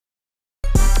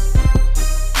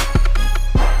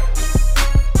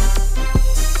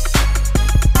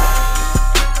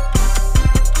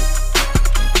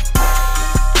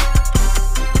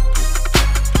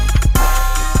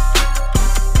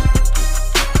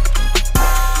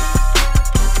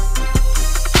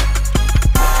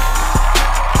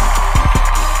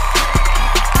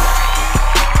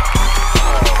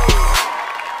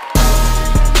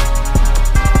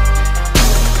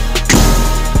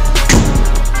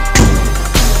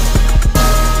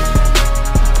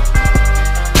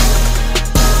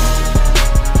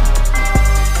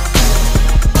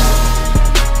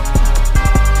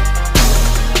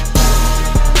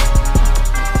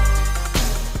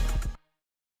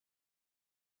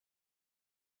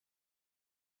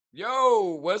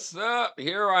Yo, what's up?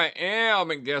 Here I am,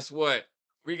 and guess what?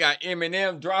 We got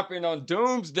Eminem dropping on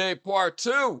Doomsday Part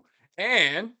 2.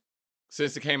 And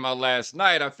since it came out last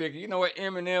night, I figured, you know what?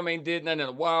 Eminem ain't did nothing in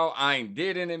a while. I ain't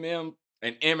did an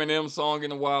Eminem song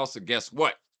in a while. So guess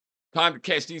what? Time to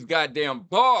catch these goddamn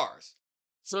bars.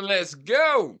 So let's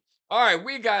go. All right,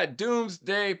 we got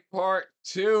Doomsday Part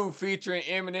 2 featuring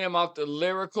Eminem off the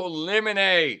Lyrical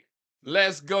Lemonade.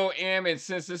 Let's go, Em. And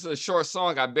since this is a short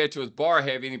song, I bet you it's bar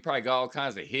heavy and he probably got all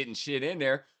kinds of hidden shit in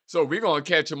there. So we're going to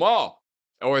catch them all,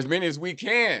 or as many as we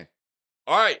can.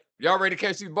 All right, y'all ready to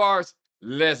catch these bars?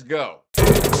 Let's go.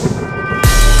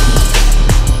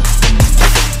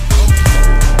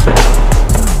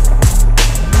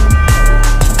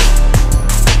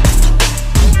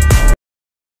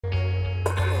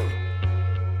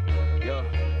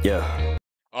 Yeah.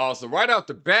 So right off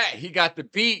the bat, he got the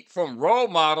beat from Role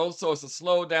Model. So it's a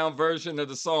slowed down version of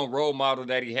the song Role Model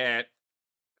that he had.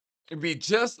 It'd be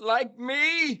just like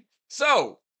me.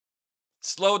 So,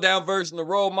 slow down version of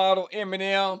Role Model,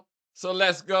 Eminem. So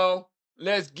let's go.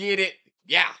 Let's get it.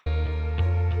 Yeah.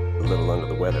 A little under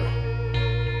the weather.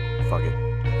 Fuck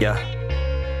it. Yeah.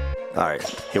 Alright,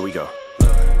 here we go.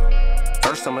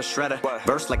 First I'm a shredder.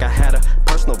 Burst like I had a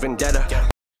personal vendetta.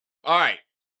 All right.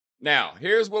 Now,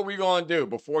 here's what we're going to do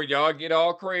before y'all get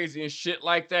all crazy and shit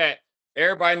like that.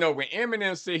 Everybody know when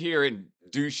Eminem sit here and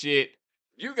do shit,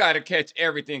 you got to catch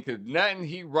everything because nothing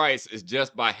he writes is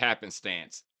just by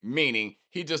happenstance. Meaning,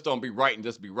 he just don't be writing,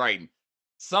 just be writing.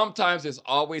 Sometimes there's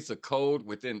always a code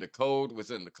within the code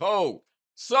within the code.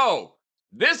 So,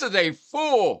 this is a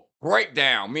full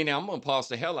breakdown, meaning I'm going to pause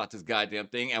the hell out this goddamn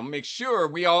thing and make sure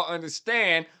we all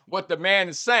understand what the man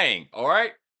is saying. All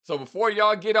right? So, before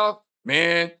y'all get off,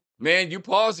 man, you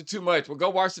paused it too much. Well,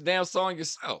 go watch the damn song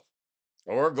yourself.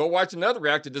 Or go watch another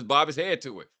reactor, just bob his head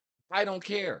to it. I don't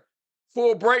care.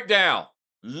 Full breakdown.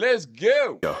 Let's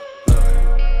go. Yo.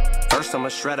 First I'm a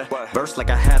shredder. Burst like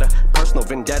I had a personal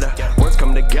vendetta. Words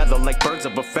come together like birds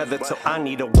of a feather. So I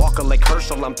need a walker like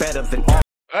Herschel. I'm better than all.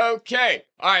 Okay.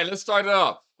 All right, let's start it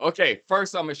off. Okay,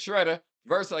 first I'm a shredder.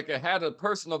 Verse like I had a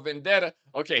personal vendetta.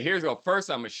 Okay, here's go.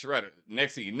 First I'm a shredder.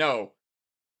 Next thing you know,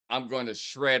 I'm going to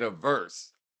shred a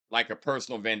verse like a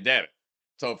personal vendetta.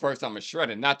 So first I'm a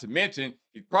shredder. Not to mention,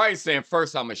 he's probably saying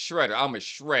first I'm a shredder. I'm a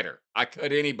shredder. I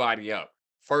cut anybody up.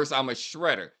 First I'm a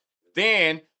shredder.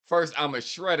 Then first I'm a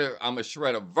shredder. I'm a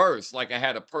shredder verse like I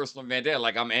had a personal vendetta,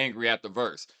 like I'm angry at the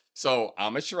verse. So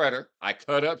I'm a shredder. I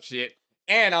cut up shit,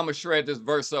 and I'm gonna shred this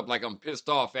verse up like I'm pissed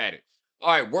off at it.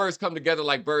 All right, words come together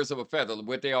like birds of a feather.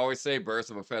 What they always say, birds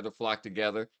of a feather flock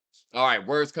together. All right,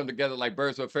 words come together like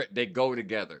birds of a feather. They go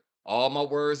together. All my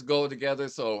words go together.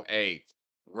 So, hey,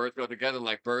 words go together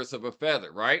like birds of a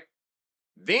feather, right?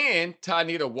 Then Ty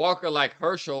need a walker like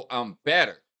Herschel. I'm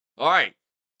better. All right.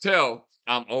 Tell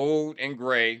I'm old and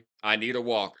gray. I need a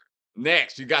walker.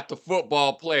 Next, you got the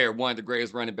football player, one of the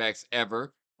greatest running backs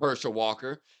ever, Herschel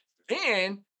Walker.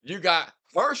 Then you got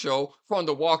Herschel from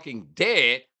The Walking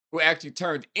Dead, who actually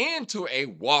turned into a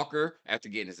walker after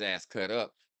getting his ass cut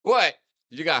up. But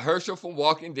you got Herschel from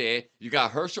Walking Dead. You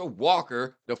got Herschel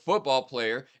Walker, the football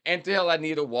player. And tell I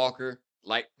need a walker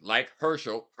like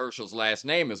Herschel. Herschel's last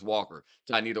name is Walker.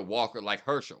 So I need a walker like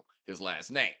Herschel, his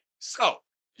last name. So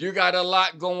you got a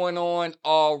lot going on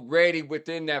already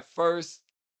within that first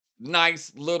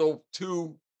nice little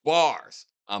 2 bars.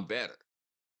 I'm better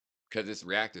because this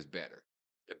reactor's better.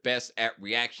 The best at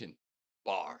reaction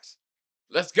bars.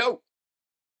 Let's go.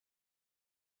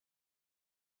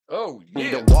 Oh,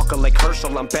 Need yeah. a walker like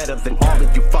Herschel. I'm better than all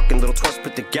of you fucking little twerps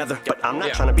put together. But I'm not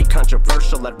Yeah. trying to be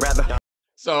controversial. I'd rather.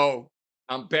 So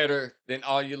I'm better than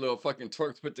all you little fucking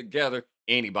twerks put together.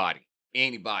 Anybody.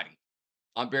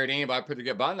 I'm better than anybody put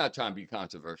together, but I'm not trying to be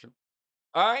controversial.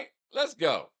 All right, let's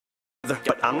go.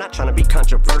 But I'm not trying to be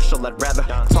controversial. I'd rather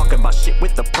talk about shit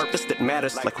with the purpose that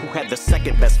matters. Like who had the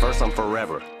second best verse on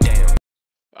Forever. Damn.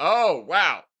 Oh,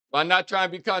 wow. I'm not trying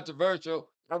to be controversial.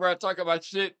 I'd rather talk about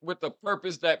shit with the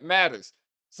purpose that matters.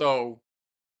 So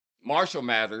Marshall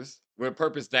Mathers with a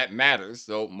purpose that matters.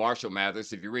 So Marshall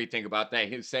Mathers, if you really think about that,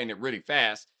 he's saying it really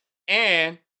fast.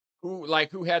 And who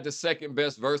had the second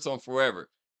best verse on Forever?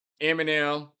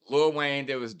 Eminem, Lil Wayne,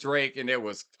 there was Drake, and there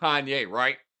was Kanye,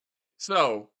 right?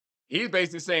 So he's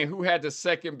basically saying who had the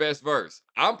second best verse.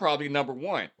 I'm probably number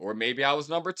one, or maybe I was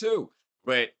number two,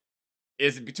 but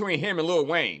it's between him and Lil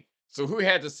Wayne. So who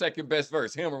had the second best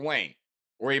verse, him or Wayne?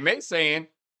 Or he may saying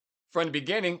from the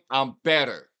beginning, I'm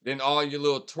better than all your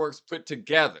little twerks put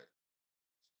together.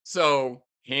 So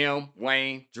him,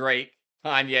 Wayne, Drake,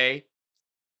 Kanye,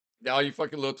 all you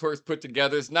fucking little twerks put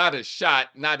together. It's not a shot,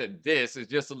 not a diss.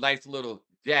 It's just a nice little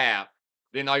jab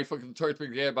Then all you fucking church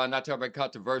people get about not talking about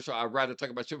controversial. I'd rather talk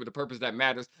about shit with the purpose that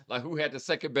matters. Like who had the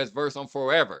second best verse on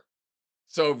Forever.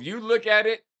 So if you look at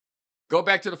it, go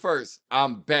back to the first.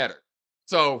 I'm better.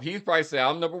 So he's probably said,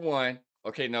 I'm number one.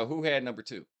 Okay, now who had number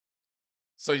two?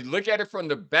 So you look at it from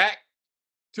the back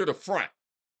to the front.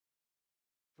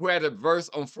 Who had a verse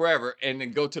on Forever, and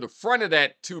then go to the front of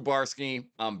that 2-bar scheme,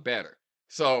 I'm better.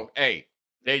 So, hey,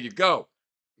 there you go.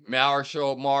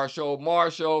 Marshall.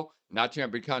 Not trying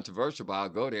to be controversial, but I'll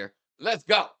go there. Let's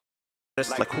go.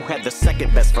 It's like who had the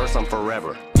second best verse on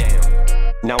Forever? Damn.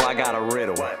 Now I got a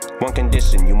riddle. One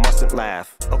condition, you mustn't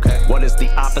laugh. Okay. What is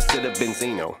the opposite of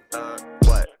Benzino?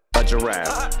 What? A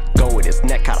giraffe. Go with his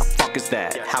neck, how the fuck is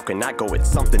that? How can I go with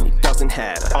something he doesn't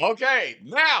have? Okay,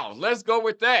 now let's go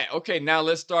with that. Okay, now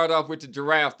let's start off with the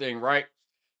giraffe thing, right?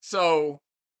 So,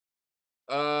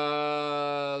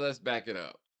 let's back it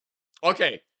up.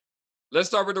 Okay, let's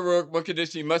start with the rule. One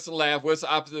condition, you mustn't laugh. What's the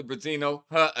opposite of Benzino?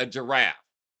 A giraffe.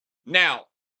 Now,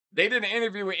 they did an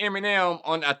interview with Eminem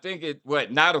on, I think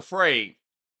Not Afraid.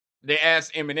 They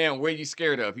asked Eminem, what are you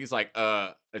scared of? He's like,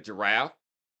 a giraffe.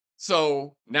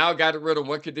 So now I got rid of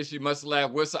one condition, you must laugh.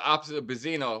 What's the opposite of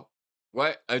Benzino?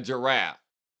 What? A giraffe.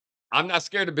 I'm not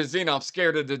scared of Benzino, I'm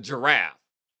scared of the giraffe.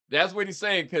 That's what he's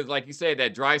saying, because like he said,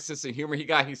 that dry sense of humor he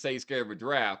got, he said he's scared of a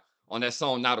giraffe on that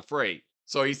song, Not Afraid.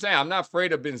 So he's saying, I'm not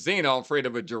afraid of Benzino, I'm afraid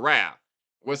of a giraffe.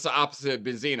 What's the opposite of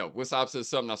Benzino? What's the opposite of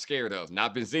something I'm scared of?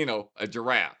 Not Benzino, a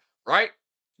giraffe, right?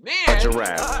 A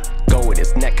giraffe. Go with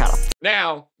his neck, how the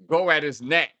Now, go at his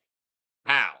neck.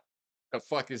 How? The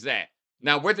fuck is that?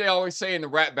 Now, what they always say in the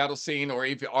rap battle scene, or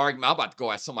if you argue, I'm about to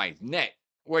go at somebody's neck.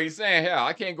 Well, he's saying, hell,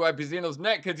 I can't go at Benzino's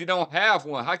neck because you don't have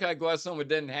one. How can I go at someone that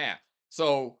doesn't have?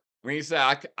 So when he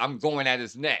said, I'm going at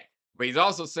his neck, but he's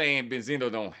also saying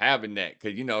Benzino don't have a neck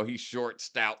because, he's short,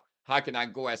 stout. How can I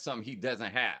go at something he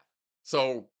doesn't have?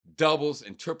 So doubles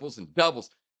and triples and doubles.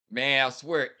 Man, I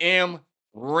swear, M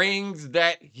brings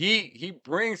that heat. He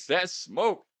brings that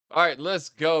smoke. All right, let's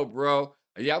go, bro.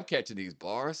 Yeah, I'm catching these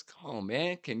bars. Come on,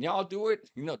 man. Can y'all do it?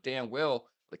 You know damn well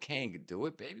the King can do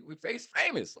it, baby. We face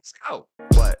famous. Let's go.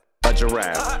 What? A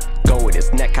giraffe. Go with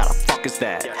his neck, how the fuck is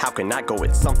that? How can I go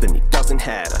with something he doesn't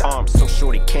have? Arms so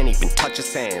short he can't even touch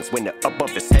his hands when they're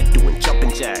above his head doing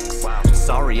jumping jacks.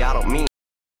 Sorry, I don't mean.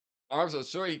 Arms so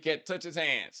short he can't touch his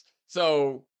hands.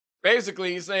 So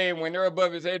basically he's saying when they're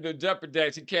above his head doing jumping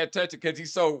jacks, he can't touch it because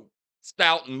he's so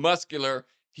stout and muscular.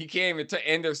 He can't even touch,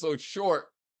 and they're so short.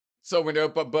 So when they're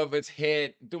up above his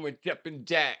head doing jumping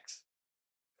jacks.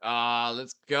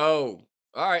 Let's go.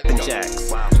 All right, let's go. Jacks.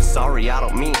 Wow. Sorry, I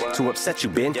don't mean to upset you,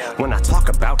 Ben. When I talk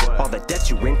about all the debt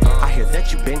you in, I hear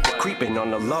that you've been creeping on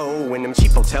the low in them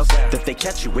cheap hotels that they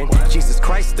catch you in. Jesus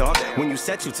Christ, dog, when you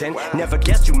said 210, never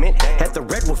guessed you meant at the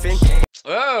Red Wolf Inn.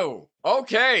 Oh,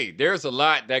 okay. There's a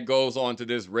lot that goes on to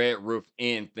this Red Roof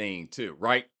Inn thing too,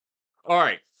 right? All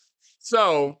right.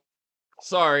 So,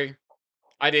 sorry.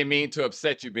 I didn't mean to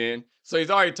upset you, Ben. So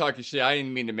he's already talking shit. I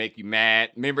didn't mean to make you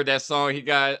mad. Remember that song he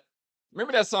got?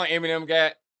 Remember that song Eminem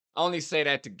got? I only say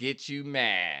that to get you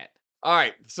mad. All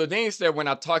right. So then he said, when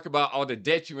I talk about all the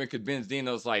debt you in, because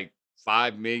Benzino's like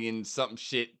 5 million something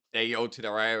shit they owe to the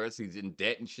IRS. He's in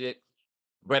debt and shit.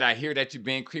 But I hear that you've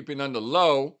been creeping on the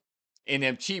low in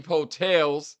them cheap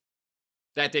hotels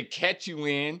that they catch you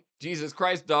in. Jesus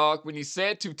Christ, dog. When you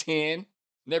said 210,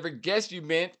 never guessed you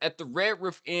meant at the Red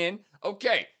Roof Inn.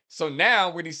 Okay, so now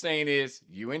what he's saying is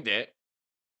you in debt.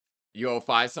 You owe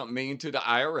 5-something million to the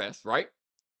IRS, right?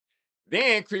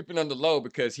 Then creeping on the low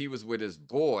because he was with his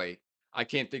boy. I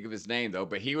can't think of his name though,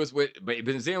 but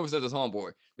Benzino was with his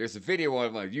homeboy. There's a video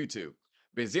of him on YouTube.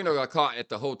 Benzino got caught at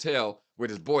the hotel with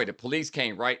his boy. The police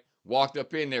came, right? Walked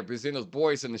up in there. Benzino's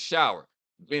boy's in the shower.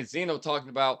 Benzino talking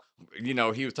about, he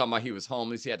was talking about he was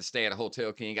homeless. He had to stay at a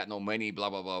hotel. He ain't got no money,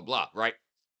 blah, blah, blah, blah, right?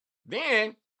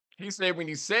 Then he said when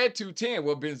he said 210,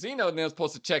 well, Benzino then was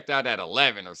supposed to check out at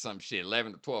 11 or some shit,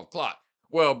 11 to 12 o'clock.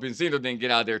 Well, Benzino didn't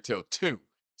get out there till 2.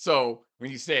 So when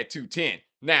he said 210,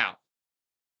 now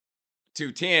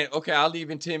 210, okay, I'll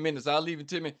leave in 10 minutes.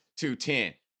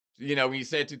 210. When you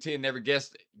said 210, never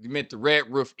guessed you meant the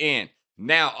Red Roof Inn.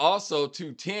 Now also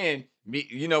 210, when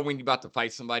you're about to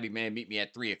fight somebody, man, meet me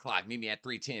at 3 o'clock, meet me at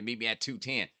 3:10, meet me at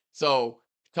 2:10. So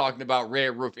talking about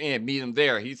Red Roof Inn, meet him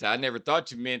there. He said, I never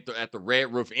thought you meant at the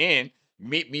Red Roof Inn.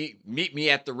 Meet me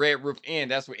at the Red Roof Inn.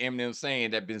 That's what Eminem's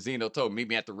saying that Benzino told me. Meet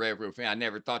me at the Red Roof Inn. I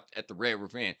never thought at the Red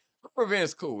Roof Inn. Red Roof Inn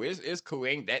is cool. It's cool. It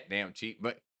ain't that damn cheap,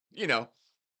 but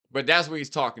but that's what he's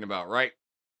talking about, right?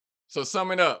 So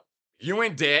summing up, you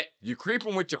in debt, you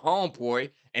creeping with your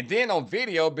homeboy, and then on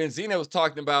video, Benzino was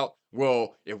talking about,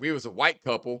 well, if we was a white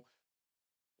couple,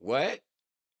 what?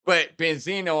 But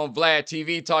Benzino on Vlad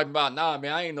TV talking about, nah,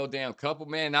 man, I ain't no damn couple,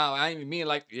 man. Nah, I ain't even mean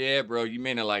like, yeah, bro, you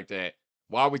mean it like that.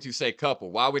 Why would you say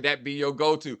couple? Why would that be your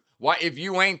go-to? Why, if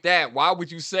you ain't that, why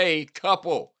would you say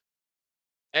couple?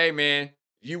 Hey, man,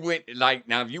 you went like,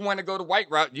 now, if you want to go the white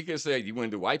route, you can say you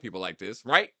wouldn't do white people like this,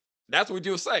 right? That's what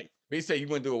you'll say. But you say you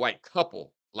wouldn't do a white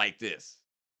couple like this.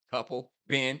 Couple,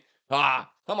 Ben,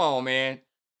 come on, man.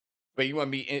 But you want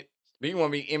me, but you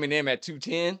want me Eminem at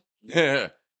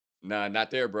 210? Nah, not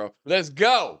there, bro. Let's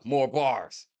go. More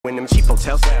bars. When them cheap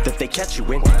hotels that they catch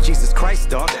you in, Jesus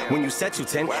Christ, dog. When you said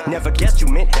 210, never guessed you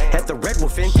meant at the Red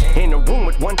Wolf Inn, in a room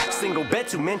with one single bed,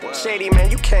 2 men. Shady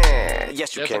man, you can.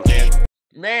 Yes, you can.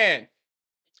 Man,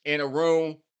 in a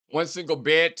room, one single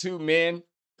bed, 2 men.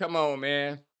 Come on,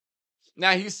 man.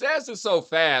 Now he says it so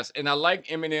fast, and I like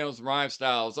Eminem's rhyme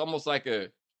style. It's almost like a,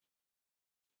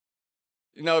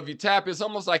 you know, if you tap, it's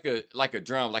almost like a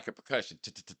drum, like a percussion.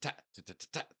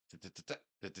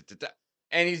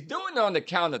 And he's doing it on the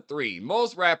count of 3.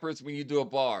 Most rappers, when you do a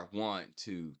bar, 1,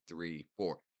 2, 3,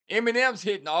 4. Eminem's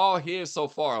hitting all his so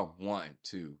far. 1,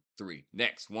 2, 3.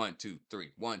 Next, 1, 2,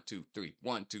 3. 1, 2, 3.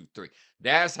 1, 2, 3.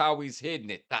 That's how he's hitting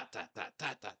it.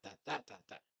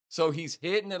 So he's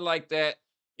hitting it like that.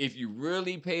 If you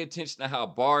really pay attention to how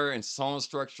bar and song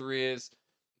structure is,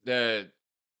 the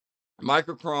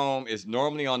microchrome is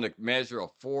normally on the measure of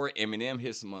 4. Eminem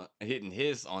hitting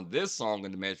his on this song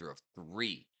in the measure of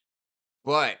 3.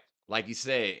 But like you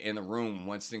said, in a room,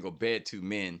 one single bed, 2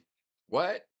 men.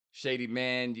 What? Shady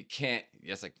man, you can't.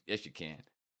 Yes, yes, you can.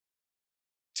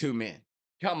 2 men.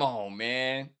 Come on,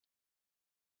 man.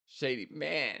 Shady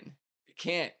man, you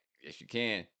can't. Yes, you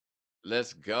can.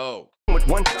 Let's go. With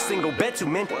one single bed, 2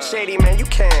 men. Shady man, you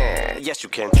can. Yes, you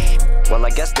can. Well, I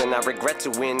guess then I regret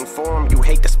to inform you.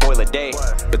 Hate to spoil a day,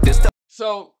 but this.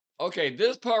 So, okay,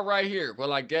 this part right here.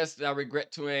 Well, I guess I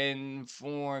regret to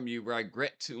inform you.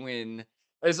 Regret to win.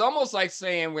 It's almost like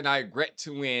saying when I regret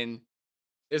to win.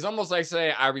 It's almost like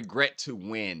saying I regret to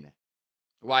win.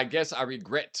 Well, I guess I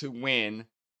regret to win.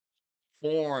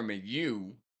 Form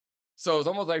you. So it's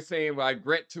almost like saying, well, I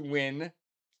regret to win.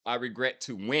 I regret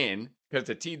to win because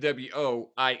the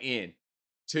TWOIN,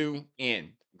 to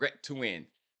N, regret to win.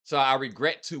 So I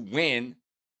regret to win.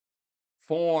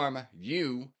 Form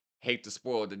you, hate to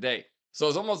spoil the day. So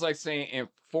it's almost like saying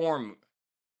inform.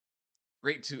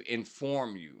 Great to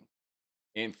inform you.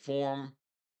 Inform.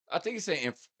 I think he's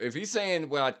saying if he's saying,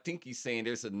 well, I think he's saying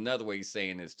there's another way he's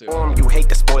saying this too. You hate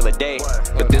to spoil a day,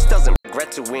 but this doesn't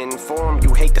regret to inform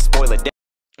you. Hate to spoil a day.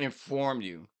 Inform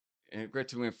you. And regret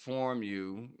to inform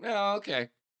you. Oh, okay.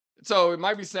 So it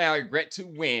might be saying I regret to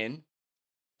win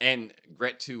and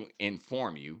regret to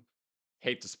inform you.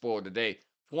 Hate to spoil the day.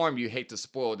 Form you, hate to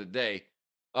spoil the day.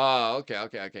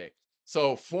 Okay.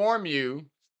 So form you,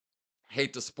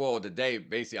 hate to spoil the day.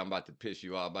 Basically, I'm about to piss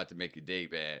you off, I'm about to make your day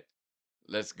bad.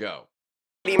 Let's go.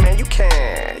 Man, you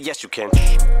can. Yes, you can.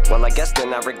 Well, I guess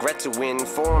then I regret to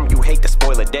inform you. Hate to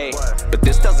spoil a day, but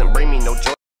this doesn't bring me no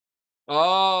joy.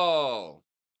 Oh,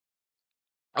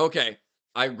 okay.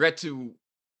 I regret to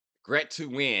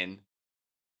win.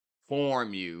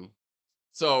 Form you.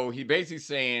 So he basically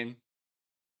saying.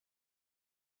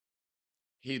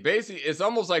 It's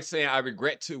almost like saying I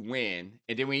regret to win,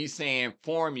 and then when he's saying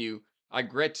form you, I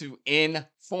regret to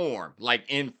inform, like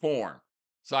inform.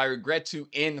 So I regret to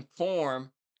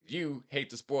inform you, hate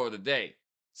to spoil the day.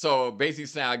 So basically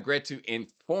saying I regret to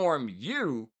inform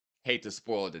you, hate to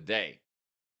spoil the day.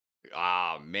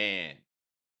 Oh man.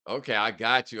 Okay, I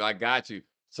got you.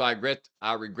 So I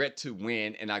regret to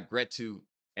win, and I regret to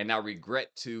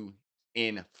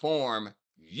inform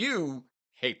you,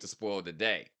 hate to spoil the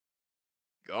day.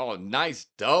 Oh, nice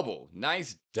double.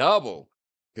 Nice double.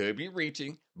 Could be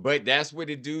reaching, but that's what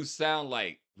it do sound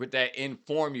like with that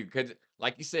inform you. Because,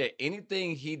 like you said,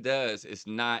 anything he does is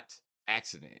not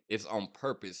accident. It's on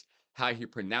purpose how he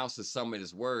pronounces some of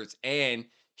his words. And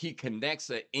he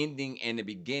connects an ending and the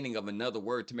beginning of another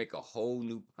word to make a whole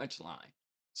new punchline.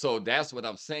 So that's what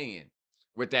I'm saying.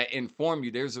 With that inform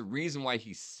you, there's a reason why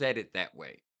he said it that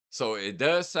way. So it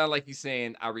does sound like he's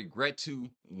saying, I regret to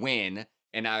win.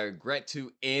 And I regret to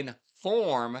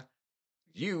inform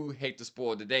you, hate to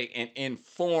spoil the day, and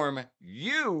inform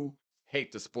you,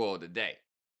 hate to spoil the day.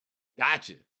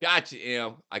 Gotcha,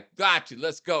 M. I got you.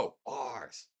 Let's go.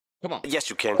 R's. Come on. Yes,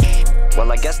 you can.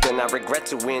 Well, I guess then I regret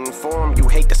to inform you.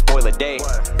 Hate to spoil a day,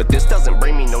 but this doesn't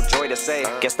bring me no joy to say.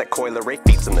 Guess that Coiler Ray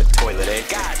feeds in the toilet, eh?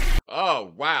 God.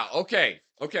 Oh, wow. Okay.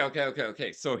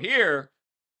 So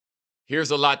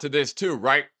here's a lot to this too,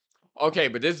 right? Okay,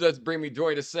 but this does bring me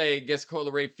joy to say, guess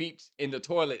Coiler Ray feats in the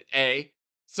toilet, A.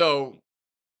 So,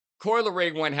 Coiler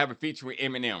Ray wouldn't have a feature with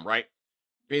Eminem, right?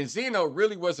 Benzino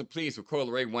really wasn't pleased with Coi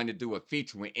Leray wanting to do a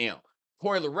feature with M.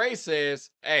 Coi Leray says,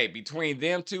 hey, between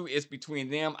them two, it's between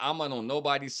them. I'm not on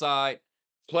nobody's side.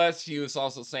 Plus, he was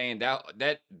also saying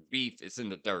that beef is in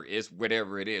the dirt. It's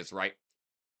whatever it is, right?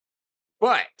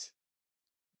 But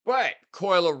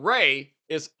Coi Leray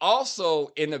is also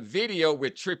in a video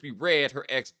with Trippie Redd, her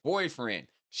ex-boyfriend.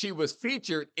 She was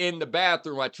featured in the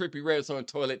bathroom while Trippie Redd was on the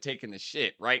toilet taking the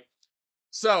shit, right?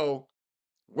 So,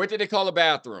 what did they call the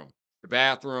bathroom? The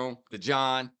bathroom, the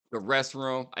John, the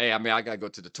restroom. Hey, I mean, I gotta go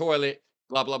to the toilet,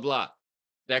 blah, blah, blah.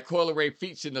 That Coi Leray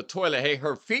feature in the toilet. Hey,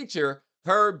 her feature,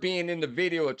 her being in the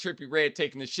video of Trippie Redd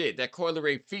taking the shit. That Coi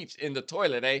Leray feature in the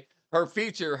toilet, eh? Her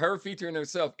featuring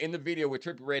herself in the video with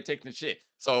Trippie Redd taking the shit.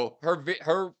 So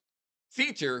her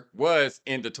feature was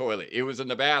in the toilet. It was in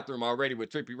the bathroom already with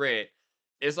Trippie Redd.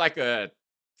 It's like a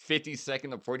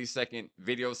 50-second or 40-second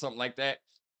video, something like that.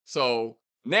 So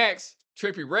next,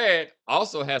 Trippie Redd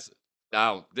also has,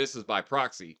 now this is by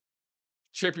proxy,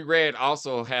 Trippie Redd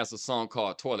also has a song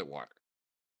called Toilet Water.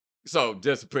 So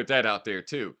just to put that out there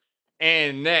too.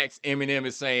 And next, Eminem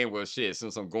is saying, well, shit,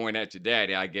 since I'm going at your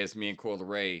daddy, I guess me and Coi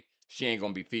Leray, she ain't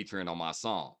gonna be featuring on my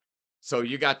song. So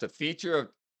you got the feature of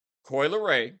Coi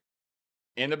Leray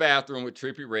in the bathroom with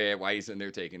Trippie Redd while he's in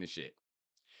there taking the shit.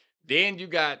 Then you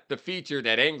got the feature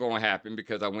that ain't gonna happen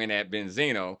because I went at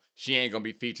Benzino. She ain't gonna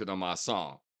be featured on my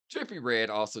song. Trippie Redd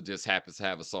also just happens to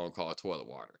have a song called Toilet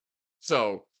Water.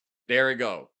 So there we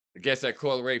go. I guess that Coi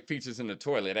Leray features in the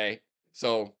toilet, eh?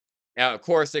 So now, of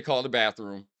course, they call the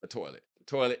bathroom the toilet. The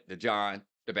toilet, the John,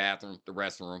 the bathroom, the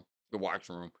restroom, the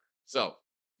washroom. So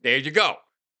there you go.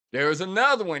 There's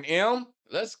another one, M.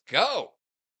 Let's go.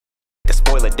 To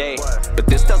spoil a day, but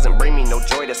this doesn't bring me no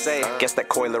joy to say. Guess that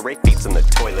Coi Leray feet's in the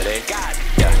toilet, eh? God,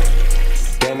 yeah.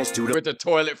 Damage due to With the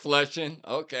toilet flushing.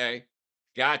 Okay.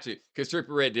 Gotcha. Because Trippie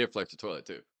Redd did flush the toilet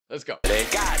too. Let's go.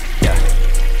 God,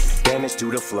 yeah. Damage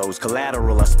due to flows,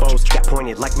 collateral, I suppose. Got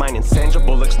pointed like mine in Sandra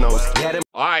Bullock's nose.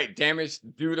 All right, damage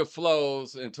due to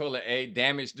flows in toilet A.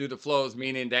 Damage due to flows,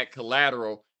 meaning that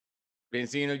collateral.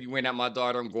 Benzino, you went at my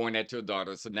daughter, I'm going at your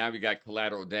daughter. So now we got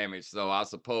collateral damage. So I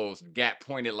suppose gap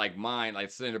pointed like mine, like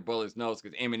Sandra Bullock's nose,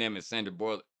 because Eminem and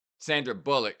Sandra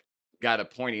Bullock got a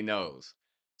pointy nose.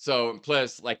 So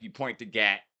plus, like you point the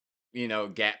gat,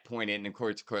 gat pointed, and of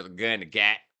course the gun,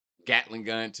 the Gatling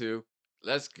gun too.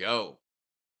 Let's go.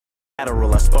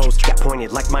 Collateral, I suppose. Got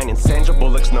pointed like mine in Sandra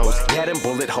Bullock's nose. Head and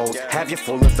bullet holes, have you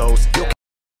full of those.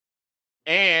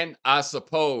 And I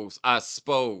suppose,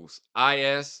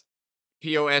 I-S-P-O-S-E,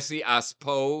 I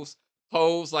suppose.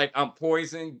 Pose like I'm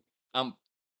poisoned. I'm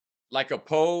like a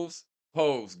pose.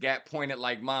 Gat pointed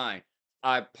like mine.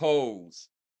 I pose.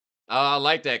 I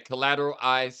like that. Collateral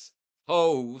eyes.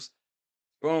 Pose.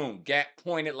 Boom. Gat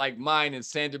pointed like mine and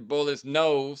Sandra Bullock's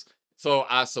nose. So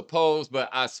I suppose, but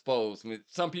I suppose.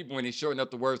 Some people, when they shorten up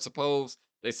the word suppose,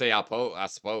 they say I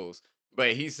suppose.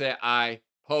 But he said I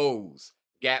pose.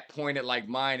 Gat pointed like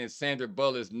mine and Sandra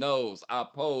Bullock's nose. I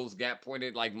pose. Gat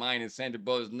pointed like mine and Sandra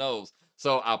Bullock's nose.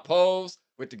 So I pose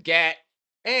with the gat,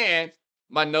 and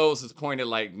my nose is pointed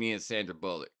like me and Sandra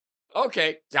Bullock.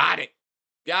 Okay, got it.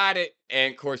 Got it.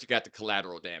 And of course, you got the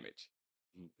collateral damage.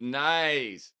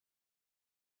 Nice.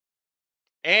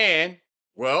 And,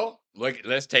 well, look,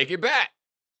 let's take it back.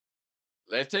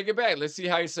 Let's take it back. Let's see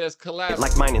how he says collateral.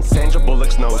 Like mine in Sandra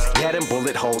Bullock's nose. Head and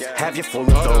bullet holes, have you full of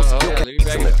those. Hold on, let me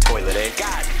back in the toilet, eh?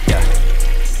 God, yeah.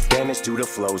 Damage due to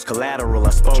flows, collateral,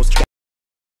 I suppose.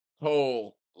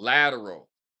 Lateral.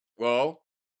 Well,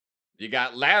 you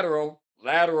got lateral.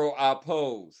 Lateral, I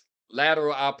pose.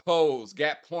 Lateral, I pose.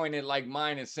 Gap pointed like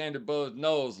mine and Sandra Bullock's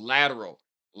nose. Lateral.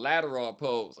 Lateral, I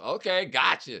pose. Okay,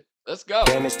 gotcha. Let's go.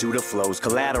 Damage due to flows,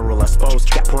 collateral, I suppose.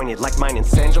 Got pointed like mine in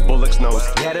Sandra Bullock's nose.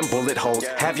 Head and bullet holes,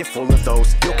 have you full of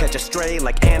those. You'll catch a stray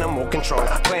like animal control.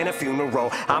 Plan a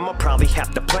funeral, I'ma probably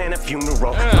have to plan a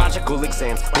funeral. Logical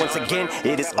exams, once again,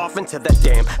 it is off into the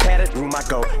damn padded room I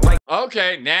go. Like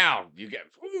okay, now you get,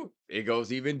 it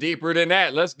goes even deeper than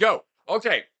that. Let's go.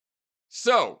 Okay,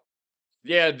 so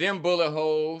yeah, them bullet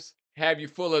holes, have you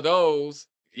full of those.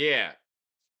 Yeah,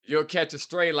 you'll catch a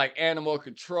stray like animal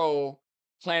control.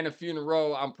 Plan a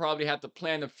funeral. I'm probably have to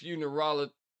plan a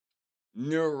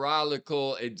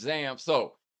neurological exam.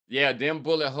 So yeah, them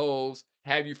bullet holes,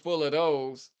 have you full of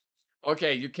those.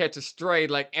 Okay, you catch a stray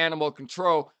like animal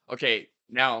control. Okay,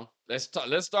 now let's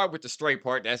start with the stray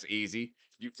part. That's easy.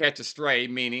 You catch a stray,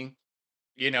 meaning,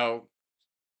 you'll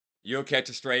catch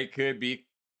a stray. Could be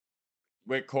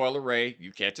with Coi Leray.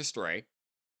 You catch a stray.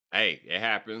 Hey, it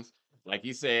happens. Like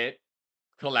you said,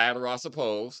 collateral, I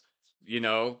suppose.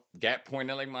 Gap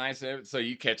pointing like mine said. So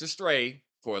you catch a stray,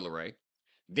 Coi Leray.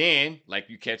 Then, like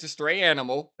you catch a stray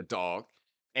animal, a dog,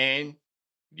 and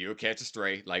you'll catch a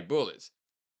stray like bullets.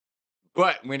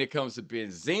 But when it comes to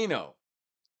Benzino,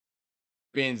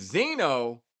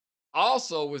 Benzino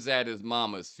also was at his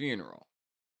mama's funeral.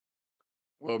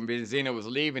 Well, Benzino was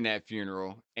leaving that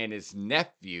funeral, and his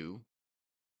nephew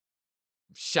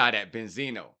shot at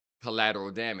Benzino,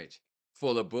 collateral damage,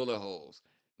 full of bullet holes.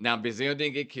 Now, Benzino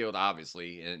didn't get killed,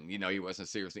 obviously, and he wasn't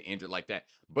seriously injured like that.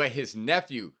 But his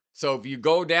nephew. So if you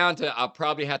go down to, I'll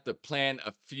probably have to plan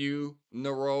a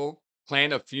funeral,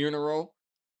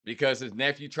 because his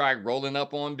nephew tried rolling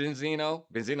up on Benzino.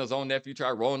 Benzino's own nephew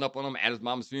tried rolling up on him at his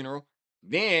mama's funeral.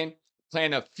 Then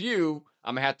I'm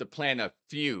gonna have to plan a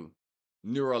few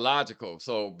neurological.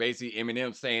 So basically,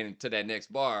 Eminem saying to that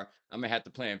next bar, I'm gonna have to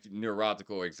plan a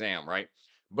neurological exam, right?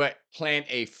 But plan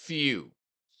a few.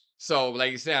 So,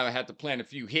 like you said, I had to plan a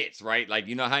few hits, right? Like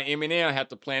how Eminem had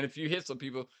to plan a few hits. So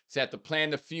people had to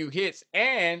plan a few hits.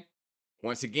 And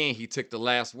once again, he took the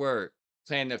last word.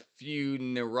 Plan a few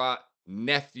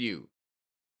nephew.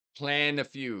 Plan a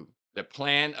few.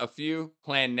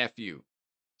 Plan nephew.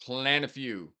 Plan a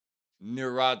few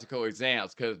neurological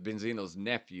exams, because Benzino's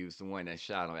nephew's the one that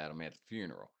shot him at the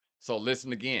funeral. So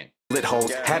listen again. Bullet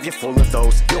holes, have you full of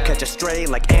those? You'll catch a stray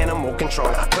like animal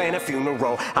control. Plan a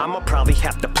funeral, I'ma probably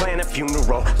have to plan a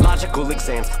funeral. Logical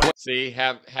exams. See,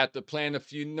 have to plan a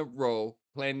funeral,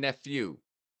 plan nephew,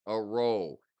 a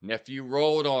roll. Nephew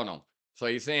rolled on him. So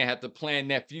you're saying have to plan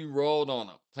nephew rolled on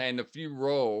him. Plan nephew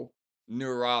roll.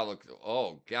 Neurological.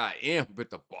 Oh God,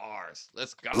 with the bars.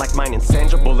 Let's go. Like mine and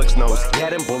Sandra Bullock's nose,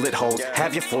 head and bullet holes.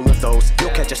 Have you full of those? You'll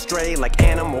catch a stray like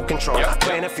animal control.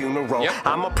 Plan a funeral.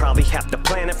 I'ma probably have to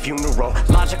plan a funeral.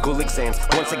 Logical exams.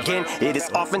 Once again, it is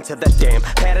off into that damn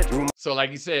padded room. So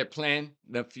like you said, plan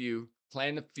the few.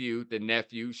 The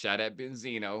nephew shot at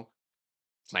Benzino.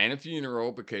 Plan a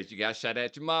funeral because you got shot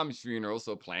at your mom's funeral.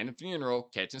 So plan a funeral.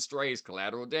 Catching strays,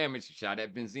 collateral damage. You shot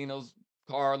at Benzino's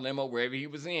car, limo, wherever he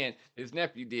was in. His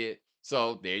nephew did.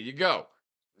 So there you go.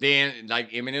 Then,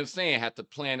 like Eminem saying, have to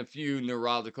plan a few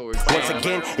neurological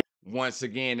exams. Once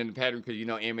again in the pattern, because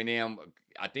Eminem,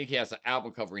 I think he has an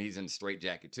album cover and he's in a straight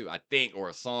jacket too. I think, or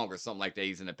a song or something like that.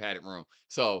 He's in the padded room.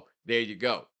 So there you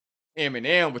go.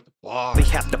 Eminem with the bar. We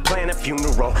have to plan a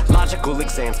funeral, logical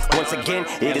exams. Once again,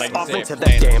 it is off into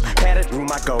that damn padded room.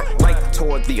 I go right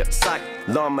toward the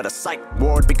asylum of the psych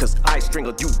ward, because I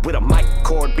strangled you with a mic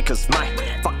cord, because my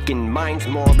fucking mind's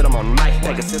more than I'm on my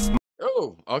Pegasus.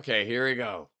 Oh, okay, here we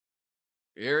go.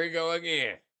 Here we go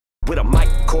again. With a mic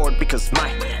cord, because my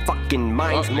fucking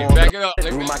mind's more than I'm on my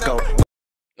room. I go.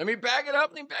 Let me back it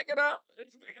up. We got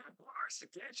bars to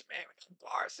catch, man. We got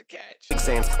bars to catch.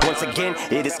 Exams. Once again,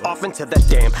 it is off into that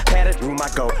damn padded room. I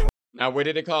go. Now, what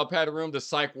did they call padded room? The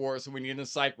psych ward. So when you're in a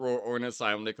psych ward or an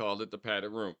asylum, they call it the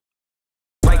padded room.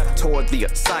 Right toward the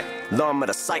asylum of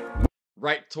the psych.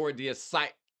 Right toward the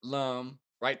asylum.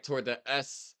 Right toward the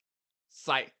asylum.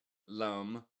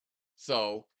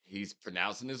 So he's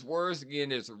pronouncing his words again.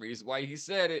 There's a reason why he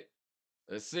said it.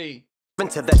 Let's see.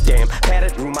 Into that damn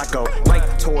padded room. I go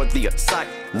right toward the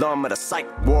asylum of the psych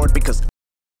ward, because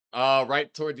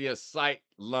right toward the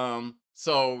asylum.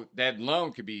 So that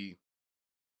lum could be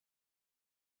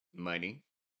money.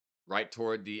 Right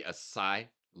toward the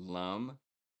asylum.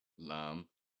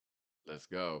 Let's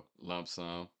go. Lump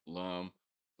sum.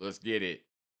 Let's get it.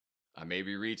 I may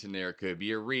be reaching there. Could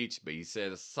be a reach, but he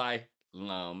said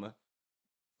asylum.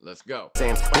 Let's go.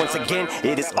 Once again,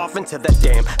 it is off into that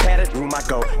damn padded room. I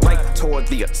go right toward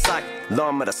the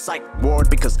asylum of the psych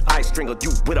ward, because I strangled you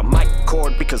with a mic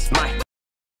cord, because my...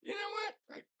 You know what?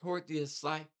 Right toward the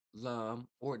asylum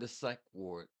or the psych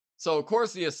ward. So, of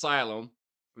course, the asylum,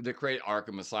 the great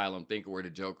Arkham Asylum, think where the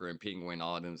Joker and Penguin,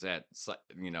 all of them's at,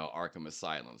 Arkham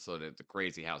Asylum. So that the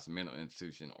Crazy House mental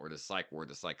institution, or the psych ward,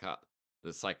 the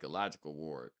psychological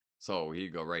ward. So here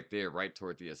you go right there, right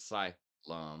toward the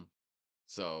asylum.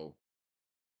 So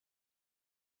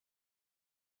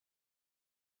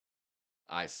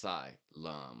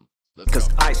asylum. Because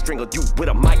I strangled you with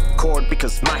a mic cord,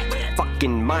 because my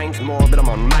fucking mind's more than I'm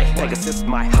on my Pegasus,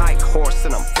 my high horse,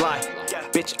 and I'm fly.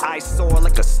 Bitch, I soar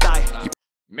like a sty.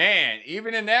 Man,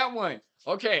 even in that one.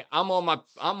 Okay, I'm on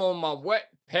my what?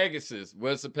 Pegasus.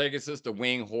 What's the Pegasus? The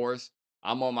winged horse.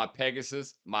 I'm on my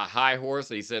Pegasus, my high horse.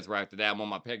 He says right after that, I'm on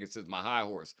my Pegasus, my high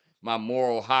horse. My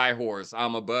moral high horse.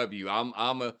 I'm above you. I'm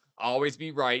a always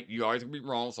be right. You always gonna be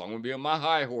wrong. So I'm gonna be on my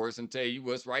high horse and tell you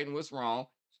what's right and what's wrong.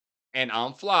 And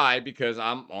I'm fly because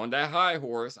I'm on that high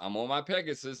horse. I'm on my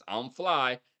Pegasus. I'm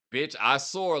fly. Bitch, I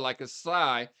soar like a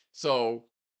sty. So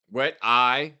what?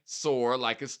 I soar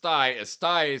like a sty. A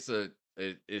sty is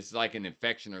it's like an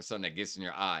infection or something that gets in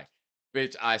your eye.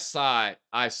 Bitch, I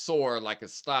soar like a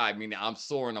sty, meaning I'm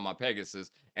soaring on my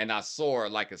Pegasus, and I soar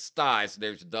like a sty, so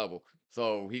there's a double.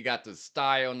 So he got the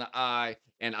sty on the I,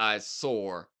 and I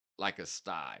soar like a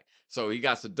sty. So he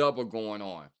got the double going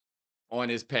on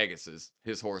his Pegasus,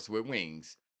 his horse with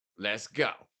wings. Let's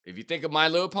go. If you think of My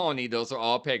Little Pony, those are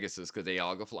all Pegasus because they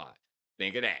all go fly.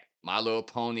 Think of that. My Little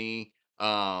Pony,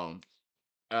 um,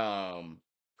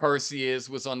 Perseus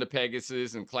was on the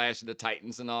Pegasus and Clash of the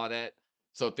Titans and all that.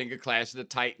 So think of Clash of the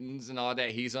Titans and all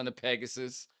that. He's on the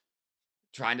Pegasus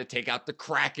trying to take out the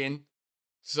Kraken.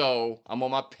 So I'm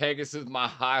on my Pegasus, my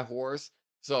high horse.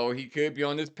 So he could be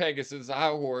on this Pegasus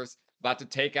high horse about to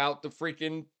take out the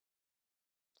freaking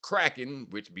Kraken,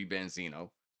 which be Benzino.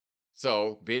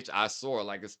 So, bitch, I soar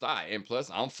like a sty. And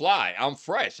plus, I'm fly. I'm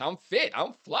fresh. I'm fit.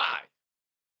 I'm fly.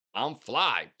 I'm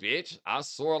fly, bitch. I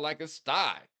soar like a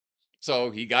sty.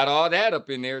 So he got all that up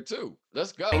in there too.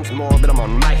 Let's go. Things more, but I'm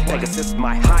on my Pegasus,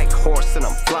 my high horse, and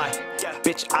I'm fly.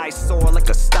 Bitch, I soar like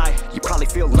a sty. You probably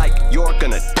feel like you're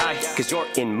gonna die, cause you're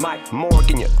in my morgue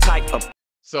and you're tight up.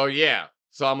 So yeah.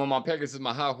 So I'm on my Pegasus,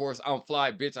 my high horse. I'm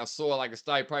fly, bitch. I soar like a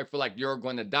sty. You probably feel like you're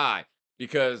gonna die.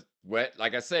 Because what,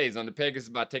 like I say, he's on the Pegasus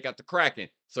about to take out the Kraken.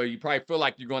 So you probably feel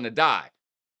like you're gonna die.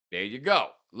 There you go.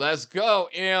 Let's go,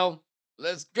 M.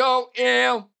 Let's go,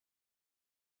 M.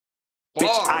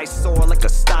 Bitch, I soar like a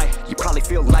sty. You probably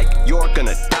feel like you're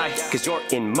gonna die, cause you're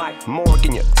in my morgue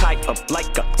and you're tied up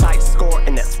like a tight score,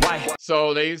 and that's why.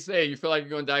 So they say you feel like you're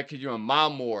gonna die because you're in my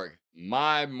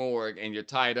morgue, and you're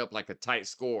tied up like a tight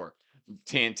score.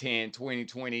 10-10,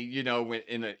 20-20, you know, when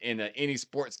in any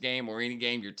sports game or any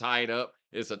game you're tied up,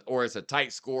 it's a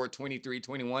tight score,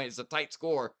 23-21, it's a tight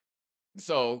score.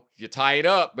 So you tie it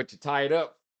up, but you tie it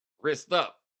up, wrist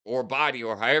up, or body,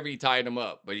 or however you tied him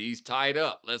up. But he's tied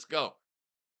up. Let's go.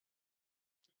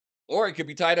 Or it could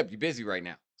be tied up. You're busy right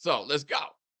now. So let's go.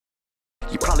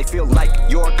 You probably feel like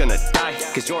you're gonna die,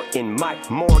 cause you're in my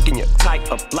morgue and you're tied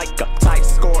up like a tight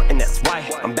score, and that's why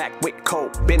I'm back with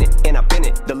Cole Bennett, and I've been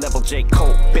at the level J.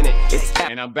 Cole Bennett.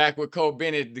 And I'm back with Cole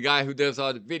Bennett, the guy who does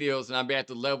all the videos, and I'm at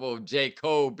the level of J.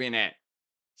 Cole Bennett.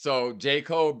 So J.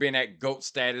 Cole been at GOAT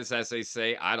status, as they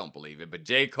say. I don't believe it, but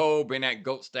J. Cole been at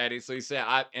GOAT status. So he said,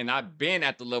 I've been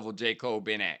at the level J. Cole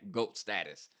been at GOAT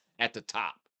status at the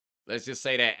top. Let's just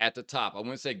say that at the top. I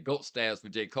wouldn't say GOAT status for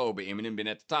J. Cole, but Eminem been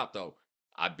at the top though.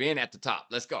 I've been at the top.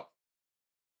 Let's go.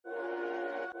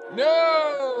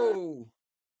 No!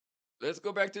 Let's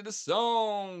go back to the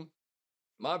song.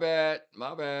 My bad.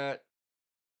 My bad.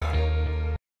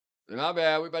 My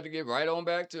bad. We're about to get right on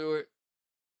back to it.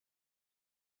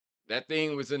 That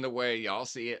thing was in the way. Y'all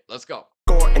see it. Let's go.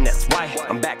 And that's why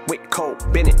I'm back with Cole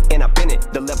Bennett, and I've been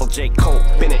at the level J. Cole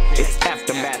Bennett. It's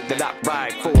aftermath that I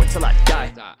ride for till I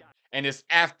die. And it's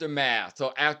Aftermath.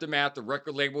 So Aftermath, the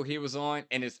record label he was on,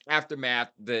 and it's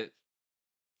Aftermath like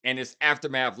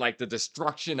the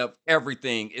destruction of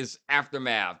everything is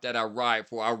Aftermath that I ride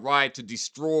for. I ride to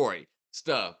destroy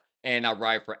stuff, and I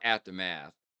ride for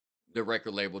Aftermath. The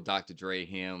record label, Dr. Dre,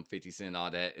 him, 50 Cent, all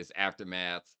that is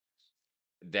Aftermath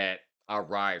that I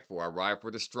ride for. I ride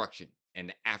for destruction and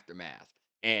the aftermath,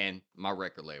 and my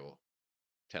record label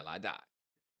till I die.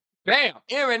 Bam!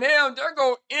 Eminem, there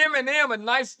go Eminem, a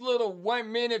nice little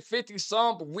 1 minute 50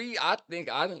 song, but I think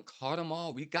I done caught them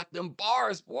all. We got them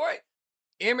bars, boy.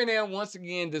 Eminem, once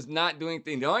again, does not do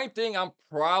anything. The only thing I'm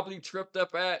probably tripped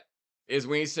up at is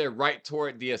when he said right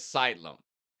toward the asylum.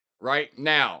 Right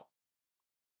now,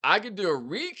 I could do a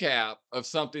recap of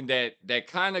something that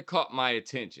kind of caught my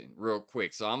attention real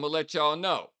quick. So I'm gonna let y'all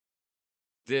know.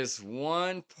 This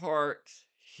one part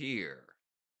here.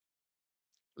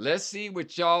 Let's see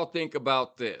what y'all think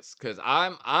about this, because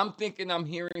I'm thinking I'm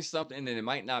hearing something and it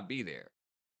might not be there,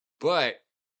 but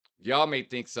y'all may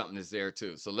think something is there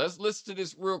too. So let's listen to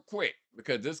this real quick,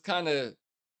 because this kind of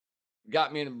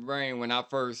got me in the brain when I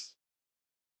first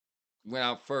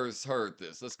heard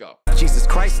this. Let's go. Jesus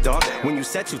Christ, dog, when you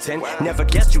said 210, never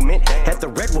guessed you meant at the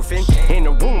Red Wolf Inn, in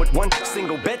a room with one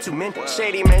single bed, 2 men.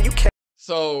 Shady man, you can't.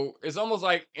 So it's almost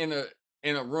like in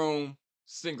a room,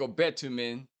 single bed, 2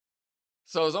 men.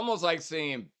 So it's almost like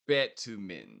saying bed, 2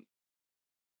 men.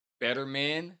 Better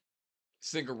men,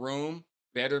 single room,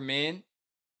 better men.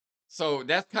 So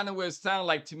that's kind of what it sounded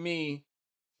like to me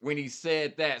when he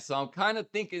said that. So I'm kind of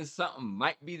thinking something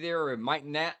might be there or it might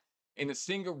not. In a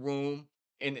single room,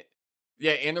 in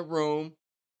a room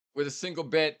with a single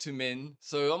bed, 2 men.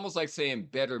 So it's almost like saying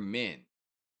better men.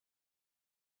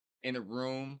 In a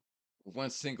room with one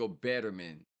single better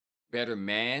man.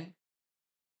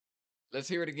 Let's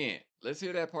hear it again. Let's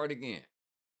hear that part again.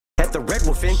 At the Red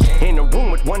Wolf Inn, in a room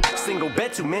with one single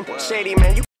bed, 2 men. Shady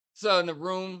man, you. So in the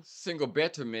room, single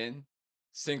better man,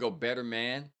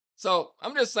 So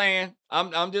I'm just saying,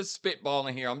 I'm just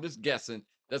spitballing here. I'm just guessing.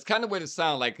 That's kind of what it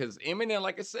sounds like because Eminem,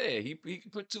 like I said, he can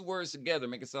put two words together,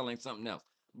 make it sound like something else.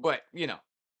 But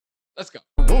let's go.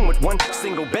 Room with one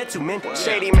single bed, two men.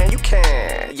 Shady man, you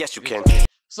can. Yes, you can.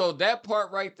 So that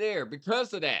part right there,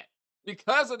 because of that,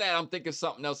 I'm thinking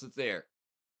something else is there.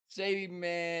 Shady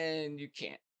man, you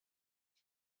can't.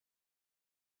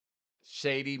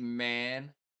 Shady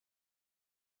man,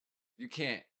 you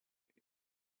can't.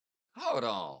 Hold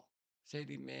on.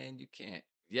 Shady man, you can't.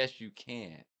 Yes, you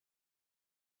can.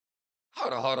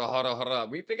 Hold on.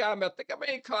 We think I may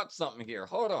have caught something here.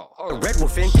 Hold on. Red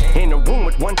wolf in a room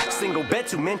with one single bed,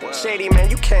 two men. Shady man,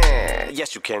 you can.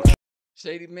 Yes, you can.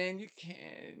 Shady man, you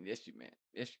can. Yes, you man.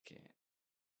 Yes, you can.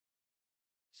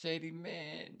 Shady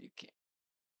man, you can.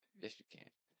 Yes, you can.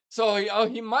 So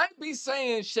he might be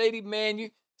saying, shady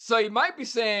man, so he might be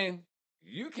saying,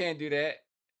 you can't do that.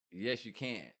 Yes, you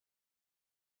can.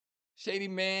 Shady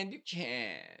man, you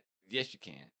can. Yes, you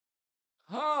can.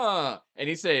 Huh. And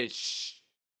he said, shh.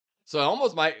 So it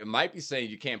almost might be saying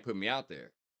you can't put me out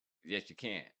there. Yes, you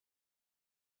can.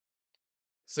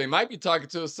 So he might be talking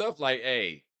to himself like,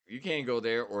 hey, you can't go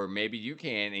there, or maybe you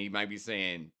can, and he might be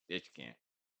saying, yes, you can.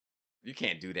 You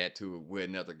can't do that with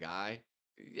another guy.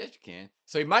 Yes, you can.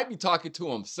 So he might be talking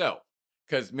to himself.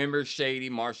 Because remember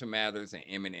Shady, Marshall Mathers, and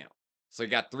Eminem. So he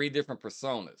got three different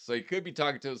personas. So he could be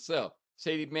talking to himself.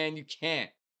 Shady man, you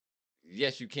can't.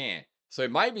 Yes, you can. So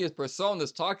it might be his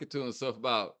personas talking to himself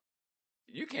about,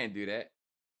 you can't do that.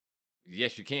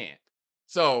 Yes, you can.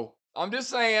 So I'm just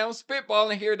saying, I'm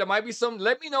spitballing here. There might be some.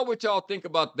 Let me know what y'all think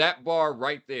about that bar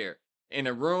right there. In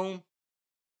a room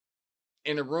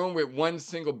with one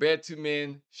single bed, two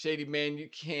men, shady man, you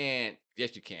can't.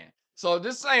 Yes, you can. So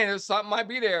just saying, there's something might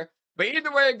be there. But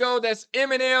either way it go, that's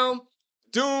Eminem,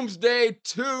 Doomsday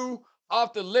 2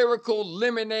 off the Lyrical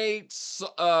Lemonade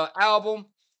album.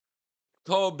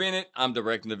 Cole Bennett, I'm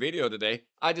directing the video today.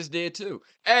 I just did too.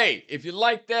 Hey, if you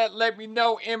like that, let me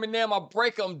know. Eminem, I'll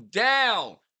break them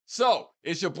down. So,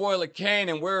 it's your boy LaCane,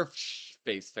 and we're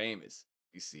face famous.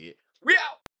 You see it. We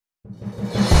out.